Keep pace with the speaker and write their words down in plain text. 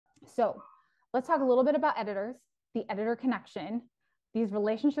So let's talk a little bit about editors, the editor connection. These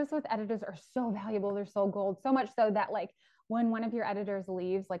relationships with editors are so valuable. They're so gold, so much so that like when one of your editors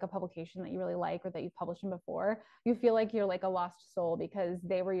leaves like a publication that you really like or that you've published in before, you feel like you're like a lost soul because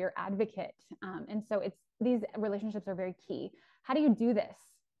they were your advocate. And so these relationships are very key. How do you do this?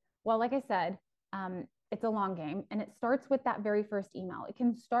 Well, like I said, it's a long game, and it starts with that very first email. It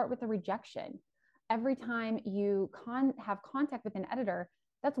can start with a rejection. Every time you have contact with an editor,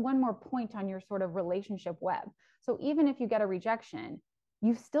 that's one more point on your sort of relationship web. So even if you get a rejection,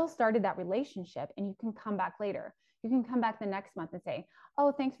 you've still started that relationship, and you can come back later. You can come back the next month and say,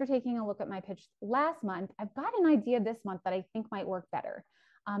 oh, thanks for taking a look at my pitch last month. I've got an idea this month that I think might work better.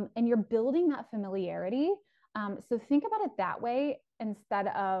 And you're building that familiarity. So think about it that way instead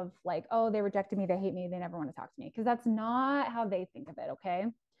of like, oh, they rejected me, they hate me, they never want to talk to me, because that's not how they think of it. Okay.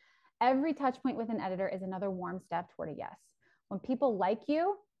 Every touch point with an editor is another warm step toward a yes. When people like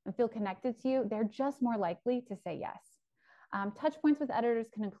you and feel connected to you, they're just more likely to say yes. Touch points with editors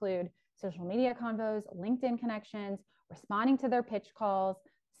can include social media convos, LinkedIn connections, responding to their pitch calls,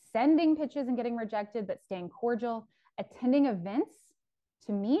 sending pitches and getting rejected, but staying cordial, attending events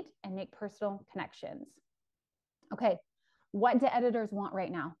to meet and make personal connections. Okay, what do editors want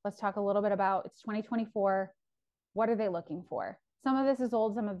right now? Let's talk a little bit about, it's 2024. What are they looking for? Some of this is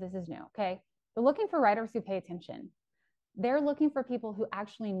old, some of this is new, okay? They're looking for writers who pay attention. They're looking for people who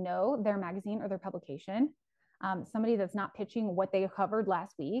actually know their magazine or their publication. Somebody that's not pitching what they covered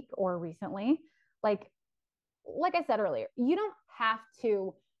last week or recently. Like I said earlier, you don't have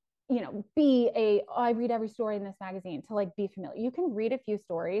to, I read every story in this magazine to like be familiar. You can read a few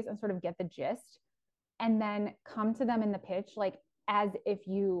stories and sort of get the gist and then come to them in the pitch like as if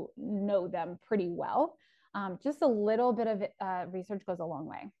you know them pretty well. Just a little bit of research goes a long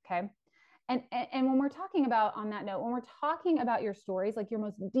way. Okay. And when we're talking about, on that note, when we're talking about your stories, like your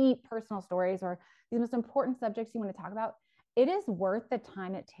most deep personal stories or these most important subjects you want to talk about, it is worth the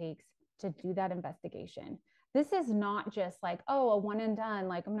time it takes to do that investigation. This is not just like, oh, a one and done,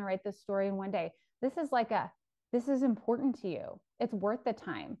 like I'm going to write this story in one day. This is like this is important to you. It's worth the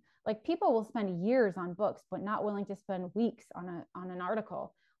time. Like people will spend years on books, but not willing to spend weeks on an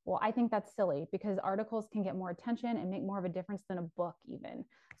article. Well, I think that's silly because articles can get more attention and make more of a difference than a book even.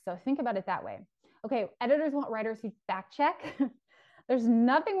 So think about it that way. Okay, editors want writers who fact check. There's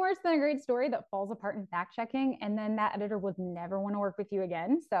nothing worse than a great story that falls apart in fact checking, and then that editor would never want to work with you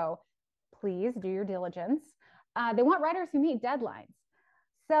again. So please do your diligence. They want writers who meet deadlines.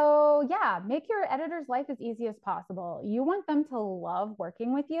 So yeah, make your editor's life as easy as possible. You want them to love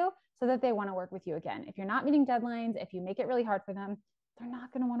working with you so that they want to work with you again. If you're not meeting deadlines, if you make it really hard for them, they're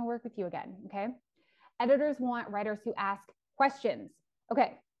not going to want to work with you again. Okay. Editors want writers who ask questions.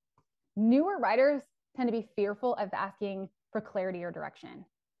 Okay. Newer writers tend to be fearful of asking for clarity or direction.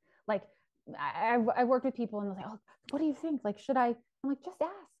 Like I've worked with people and they'll say, oh, what do you think? Like, should I? I'm like, just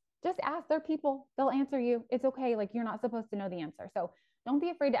ask. Just ask. They're people. They'll answer you. It's okay. Like, you're not supposed to know the answer. So don't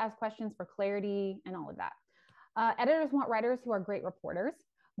be afraid to ask questions for clarity and all of that. Editors want writers who are great reporters.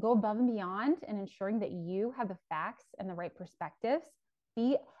 Go above and beyond in ensuring that you have the facts and the right perspectives.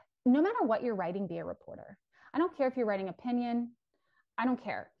 No matter what you're writing, be a reporter. I don't care if you're writing opinion. I don't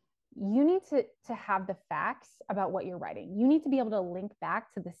care. You need to have the facts about what you're writing. You need to be able to link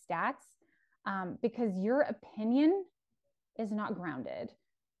back to the stats because your opinion is not grounded.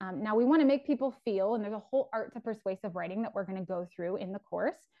 Now, we want to make people feel, and there's a whole art to persuasive writing that we're going to go through in the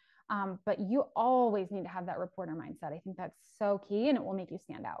course. But you always need to have that reporter mindset. I think that's so key, and it will make you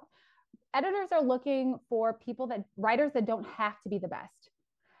stand out. Editors are looking for writers that don't have to be the best.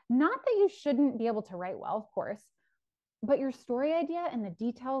 Not that you shouldn't be able to write well, of course, but your story idea and the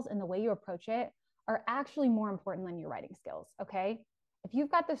details and the way you approach it are actually more important than your writing skills. Okay. If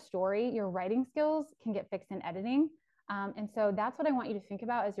you've got the story, your writing skills can get fixed in editing. And so that's what I want you to think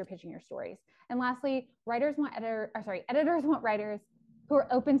about as you're pitching your stories. And lastly, editors want writers who are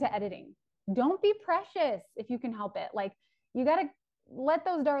open to editing. Don't be precious if you can help it. Like you got to let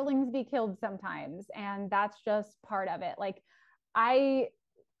those darlings be killed sometimes. And that's just part of it. Like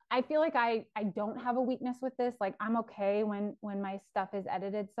I feel like I don't have a weakness with this. Like I'm okay when my stuff is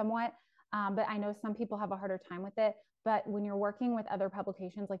edited somewhat. But I know some people have a harder time with it. But when you're working with other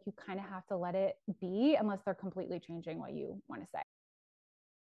publications, like you kind of have to let it be unless they're completely changing what you want to say.